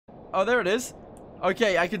Oh, there it is.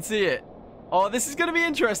 Okay, I can see it. Oh, this is going to be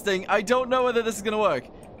interesting. I don't know whether this is going to work.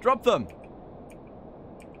 Drop them.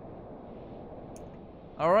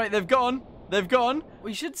 All right, they've gone. They've gone.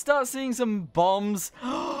 We should start seeing some bombs.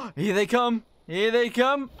 Here they come. Here they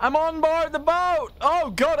come. I'm on board the boat.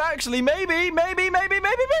 Oh, God, actually, maybe.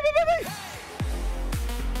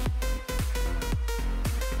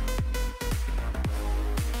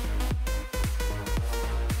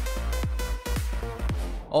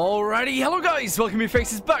 Alrighty, hello guys, welcome your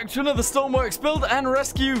faces back to another Stormworks build and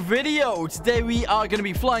rescue video. Today we are going to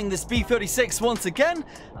be flying this B-36 once again,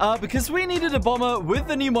 because we needed a bomber with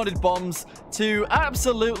the new modded bombs to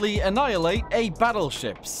absolutely annihilate a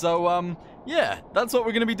battleship. So, yeah, that's what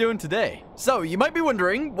we're going to be doing today. So, you might be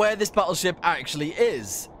wondering where this battleship actually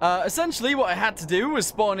is. Essentially, what I had to do was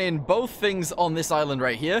spawn in both things on this island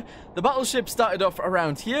right here. The battleship started off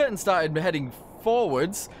around here and started heading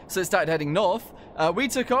forwards, so it started heading north. We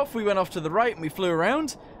took off, we went off to the right, and we flew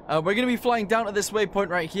around. We're going to be flying down to this waypoint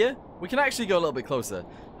right here. We can actually go a little bit closer,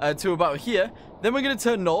 to about here. Then we're going to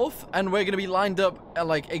turn north, and we're going to be lined up,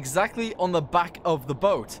 like, exactly on the back of the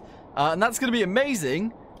boat. And that's going to be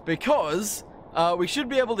amazing, because we should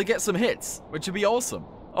be able to get some hits, which would be awesome.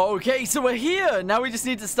 Okay, so we're here. Now we just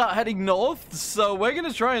need to start heading north. So we're going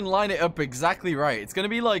to try and line it up exactly right. It's going to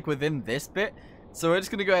be, like, within this bit. So we're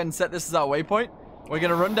just going to go ahead and set this as our waypoint. We're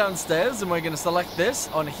going to run downstairs, and we're going to select this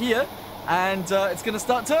on here, and it's going to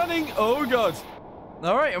start turning. Oh, God.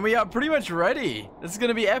 All right, and we are pretty much ready. This is going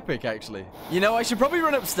to be epic, actually. You know, I should probably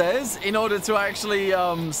run upstairs in order to actually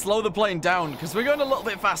slow the plane down, because we're going a little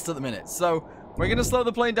bit fast at the minute. So we're going to slow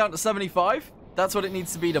the plane down to 75. That's what it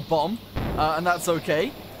needs to be to bomb, and that's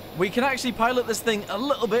okay. We can actually pilot this thing a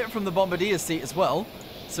little bit from the bombardier seat as well,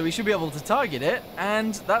 so we should be able to target it,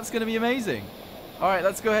 and that's going to be amazing. All right,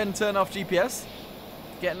 let's go ahead and turn off GPS.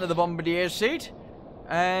 Get into the bombardier seat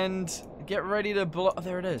and get ready to blow. Oh,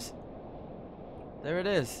 there it is. There it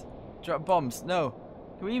is. Drop bombs. No.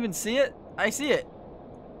 Can we even see it? I see it.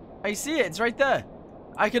 I see it. It's right there.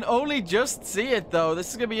 I can only just see it, though.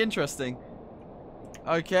 This is going to be interesting.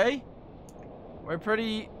 Okay. We're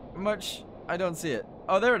pretty much... I don't see it.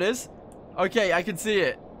 Oh, there it is. Okay, I can see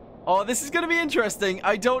it. Oh, this is going to be interesting.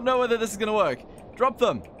 I don't know whether this is going to work. Drop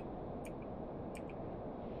them.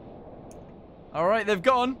 Alright, they've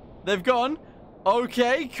gone. They've gone.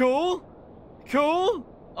 Okay, cool.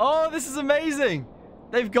 Cool. Oh, this is amazing.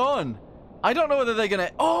 They've gone. I don't know whether they're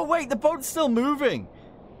gonna... Oh, wait, the boat's still moving.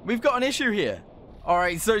 We've got an issue here.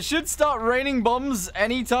 Alright, so it should start raining bombs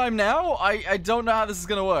anytime now. I don't know how this is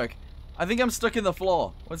gonna work. I think I'm stuck in the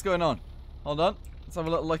floor. What's going on? Hold on. Let's have a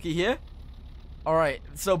little looky here. Alright,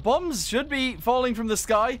 so bombs should be falling from the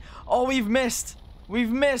sky. Oh, we've missed. We've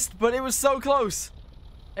missed, but it was so close.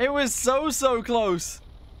 It was so close.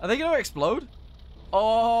 Are they going to explode?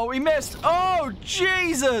 Oh, we missed. Oh,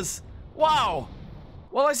 Jesus. Wow.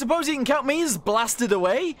 Well, I suppose you can count me as blasted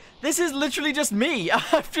away. This is literally just me.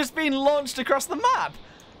 I've just been launched across the map.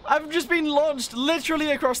 I've just been launched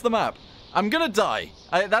literally across the map. I'm going to die.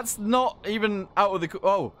 That's not even out of the...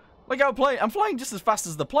 Oh, look how I'm flying just as fast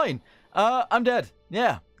as the plane. I'm dead.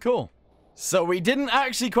 Yeah, cool. So we didn't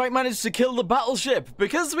actually quite manage to kill the battleship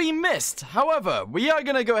because we missed. However, we are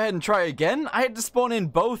going to go ahead and try again. I had to spawn in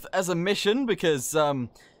both as a mission because,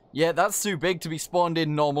 yeah, that's too big to be spawned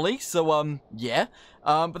in normally. So, yeah.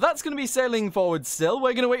 But that's going to be sailing forward still.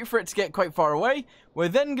 We're going to wait for it to get quite far away. We're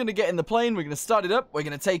then going to get in the plane. We're going to start it up. We're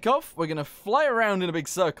going to take off. We're going to fly around in a big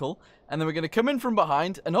circle. And then we're going to come in from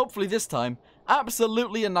behind. And hopefully this time,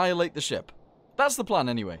 absolutely annihilate the ship. That's the plan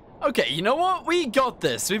anyway. Okay, you know what? We got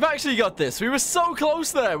this. We've actually got this. We were so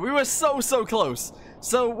close there. We were so close.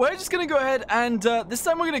 So we're just going to go ahead and this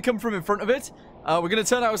time we're going to come from in front of it. We're going to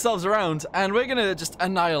turn ourselves around and we're going to just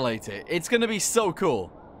annihilate it. It's going to be so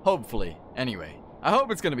cool. Hopefully. Anyway, I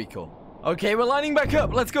hope it's going to be cool. Okay, we're lining back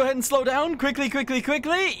up. Let's go ahead and slow down. Quickly.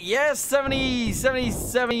 Yes, 70, 70,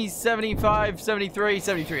 70, 75, 73,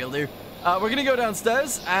 73 will do. We're going to go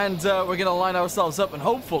downstairs and we're going to line ourselves up and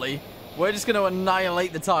hopefully... we're just going to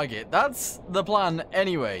annihilate the target. That's the plan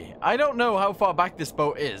anyway. I don't know how far back this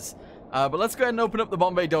boat is. But let's go ahead and open up the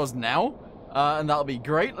bomb bay doors now. And that'll be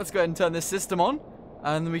great. Let's go ahead and turn this system on.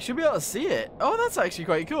 And we should be able to see it. Oh, that's actually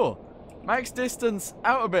quite cool. Max distance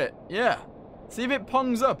out a bit. Yeah. See if it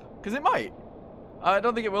pongs up. Because it might. I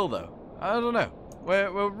don't think it will, though. I don't know.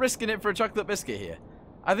 We're risking it for a chocolate biscuit here.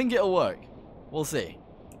 I think it'll work. We'll see.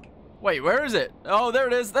 Wait, where is it? Oh, there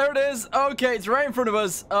it is. There it is. Okay, it's right in front of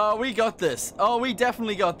us. We got this. Oh, we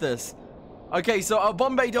definitely got this. Okay, so our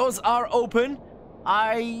bomb bay doors are open.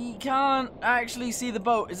 I can't actually see the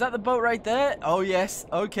boat. Is that the boat right there? Oh, yes.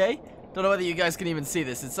 Okay. Don't know whether you guys can even see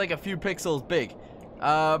this. It's like a few pixels big.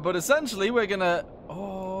 But essentially, we're gonna...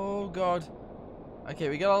 Oh, God. Okay,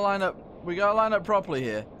 we gotta line up. We gotta line up properly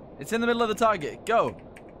here. It's in the middle of the target. Go.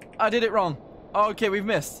 I did it wrong. Okay, we've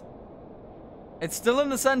missed. It's still in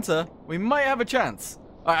the center. We might have a chance.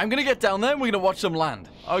 All right, I'm gonna get down there and we're gonna watch them land.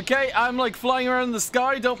 Okay, I'm like flying around in the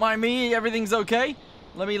sky. Don't mind me. Everything's okay.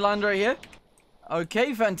 Let me land right here.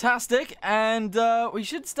 Okay, fantastic. And we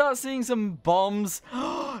should start seeing some bombs.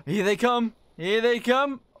 Here they come. Here they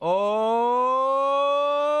come. Oh,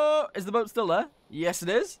 is the boat still there? Yes, it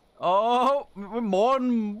is. Oh, more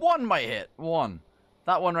than one might hit. One.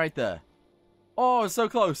 That one right there. Oh, so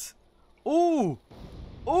close. Ooh.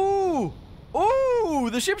 Ooh. Ooh,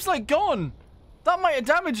 the ship's like gone. That might have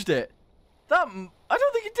damaged it. I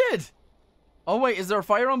don't think it did. Oh, wait, is there a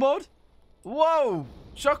fire on board? Whoa.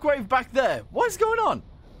 Shockwave back there. What is going on?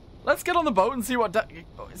 Let's get on the boat and see what...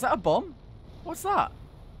 Is that a bomb? What's that?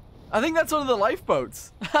 I think that's one of the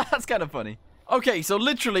lifeboats. That's kind of funny. Okay, so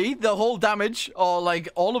literally the whole damage, or like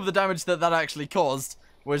all of the damage that actually caused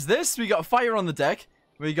was this. We got fire on the deck.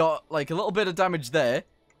 We got like a little bit of damage there.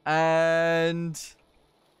 And...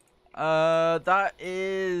 that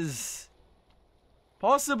is...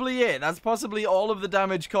 possibly it. That's possibly all of the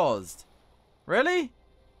damage caused. Really?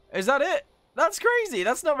 Is that it? That's crazy.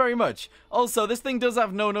 That's not very much. Also, this thing does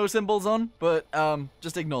have no symbols on, but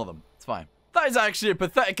just ignore them. It's fine. That is actually a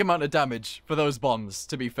pathetic amount of damage for those bombs,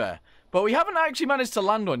 to be fair. But we haven't actually managed to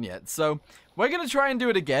land one yet, so we're going to try and do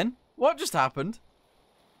it again. What just happened?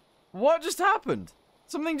 What just happened?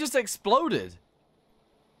 Something just exploded.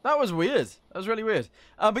 That was weird. That was really weird.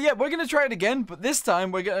 But yeah, we're going to try it again, but this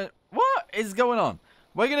time we're going to... What is going on?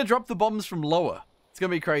 We're going to drop the bombs from lower. It's going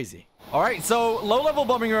to be crazy. All right, so low-level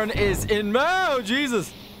bombing run is in... Oh,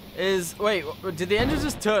 Jesus. Wait, did the engine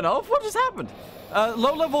just turn off? What just happened?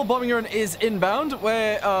 Low-level bombing run is inbound,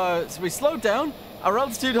 where so we slowed down. Our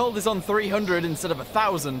altitude hold is on 300 instead of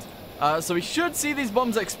 1,000. So we should see these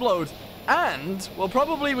bombs explode. And we'll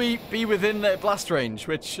probably be within their blast range,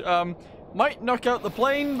 which might knock out the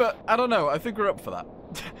plane, but I don't know. I think we're up for that.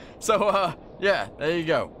 So, yeah, there you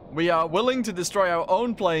go. We are willing to destroy our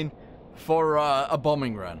own plane for a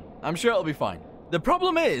bombing run. I'm sure it'll be fine. The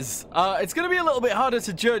problem is, it's going to be a little bit harder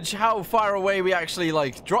to judge how far away we actually,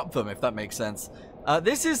 like, drop them, if that makes sense.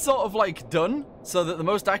 This is sort of, like, done, so that the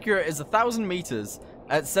most accurate is 1,000 meters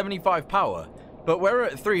at 75 power. But we're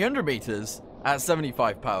at 300 meters at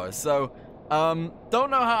 75 power, so,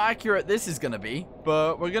 don't know how accurate this is going to be,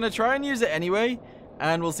 but we're going to try and use it anyway,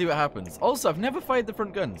 and we'll see what happens. Also, I've never fired the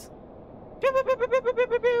front guns.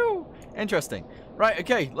 Interesting. Right,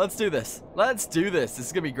 okay, let's do this. Let's do this. This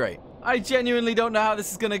is going to be great. I genuinely don't know how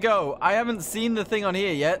this is going to go. I haven't seen the thing on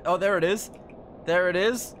here yet. Oh, there it is. There it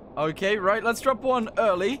is. Okay, right, let's drop one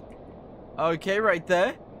early. Okay, right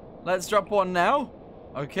there. Let's drop one now.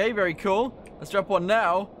 Okay, very cool. Let's drop one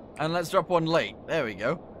now, and let's drop one late. There we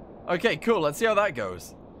go. Okay, cool. Let's see how that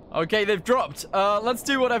goes. Okay, they've dropped. Let's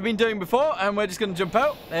do what I've been doing before, and we're just going to jump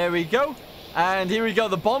out. There we go. And here we go.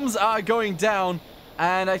 The bombs are going down,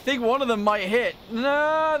 and I think one of them might hit.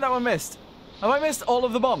 No, that one missed. Have I missed all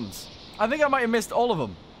of the bombs? I think I might have missed all of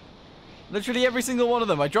them. Literally every single one of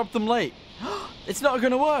them. I dropped them late. It's not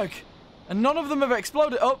going to work. And none of them have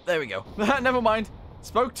exploded. Oh, there we go. Never mind.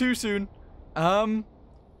 Spoke too soon.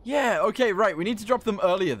 Yeah, okay, right. We need to drop them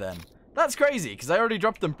earlier then. That's crazy, because I already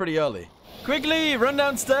dropped them pretty early. Quickly, run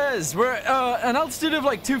downstairs. We're at an altitude of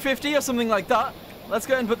like 250 or something like that. Let's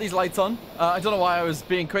go ahead and put these lights on. I don't know why I was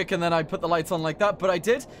being quick and then I put the lights on like that, but I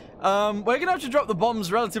did. We're going to have to drop the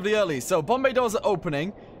bombs relatively early. So, bomb bay doors are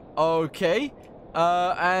opening. Okay.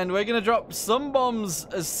 And we're going to drop some bombs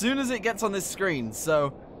as soon as it gets on this screen.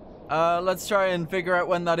 So, let's try and figure out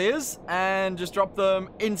when that is. And just drop them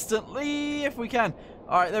instantly if we can.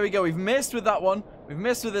 Alright, there we go. We've missed with that one. We've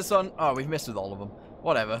missed with this one. Oh, we've missed with all of them.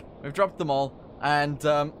 Whatever. We've dropped them all. And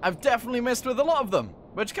I've definitely missed with a lot of them.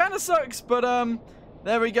 Which kind of sucks, but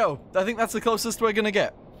there we go. I think that's the closest we're going to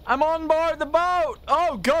get. I'm on board the boat.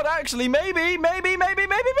 Oh, God, actually, maybe.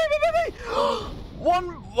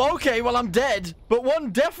 One, okay, well, I'm dead. But one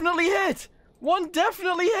definitely hit. One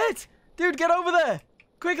definitely hit. Dude, get over there.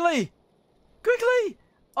 Quickly. Quickly.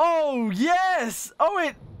 Oh, yes. Oh,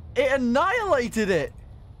 it annihilated it.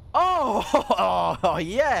 Oh,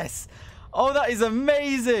 yes. Oh, that is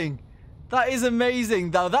amazing. That is amazing.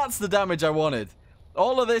 Now, that's the damage I wanted.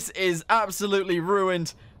 All of this is absolutely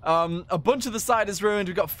ruined. A bunch of the side is ruined.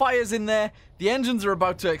 We've got fires in there. The engines are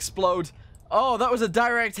about to explode. Oh, that was a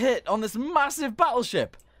direct hit on this massive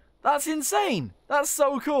battleship. That's insane. That's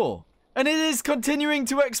so cool. And it is continuing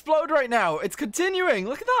to explode right now. It's continuing.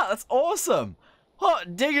 Look at that. That's awesome.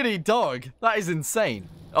 Hot diggity dog. That is insane.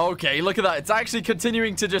 Okay, look at that. It's actually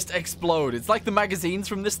continuing to just explode. It's like the magazines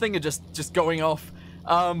from this thing are just going off.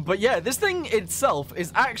 But yeah, this thing itself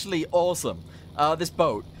is actually awesome. This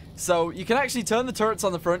boat. So you can actually turn the turrets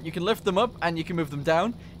on the front, you can lift them up, and you can move them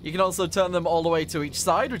down. You can also turn them all the way to each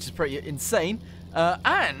side, which is pretty insane.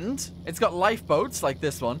 And it's got lifeboats like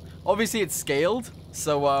this one. Obviously, it's scaled,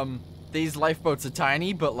 so these lifeboats are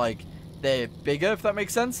tiny, but like they're bigger, if that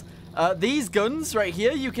makes sense. These guns right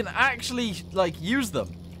here, you can actually like use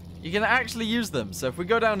them. You can actually use them. So if we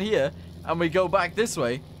go down here and we go back this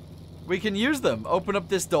way, we can use them. Open up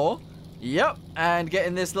this door. Yep, and get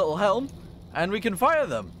in this little helm, and we can fire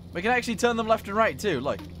them. We can actually turn them left and right too.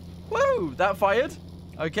 Look. Woo! That fired.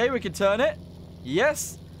 Okay, we can turn it.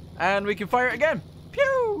 Yes. And we can fire it again.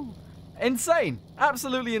 Pew! Insane.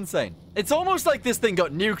 Absolutely insane. It's almost like this thing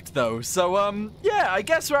got nuked though. So, yeah, I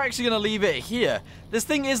guess we're actually going to leave it here. This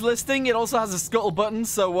thing is listing. It also has a scuttle button.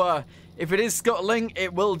 So, if it is scuttling,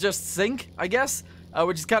 it will just sink, I guess.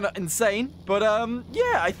 Which is kind of insane. But,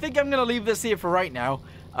 yeah, I think I'm going to leave this here for right now.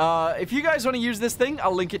 If you guys want to use this thing,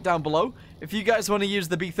 I'll link it down below. If you guys want to use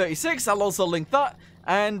the B-36, I'll also link that.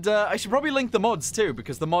 And I should probably link the mods too,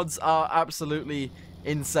 because the mods are absolutely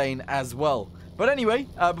insane as well. But anyway,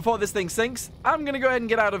 before this thing sinks, I'm going to go ahead and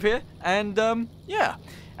get out of here. And yeah.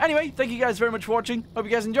 Anyway, thank you guys very much for watching. Hope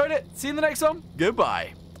you guys enjoyed it. See you in the next one.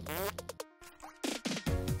 Goodbye.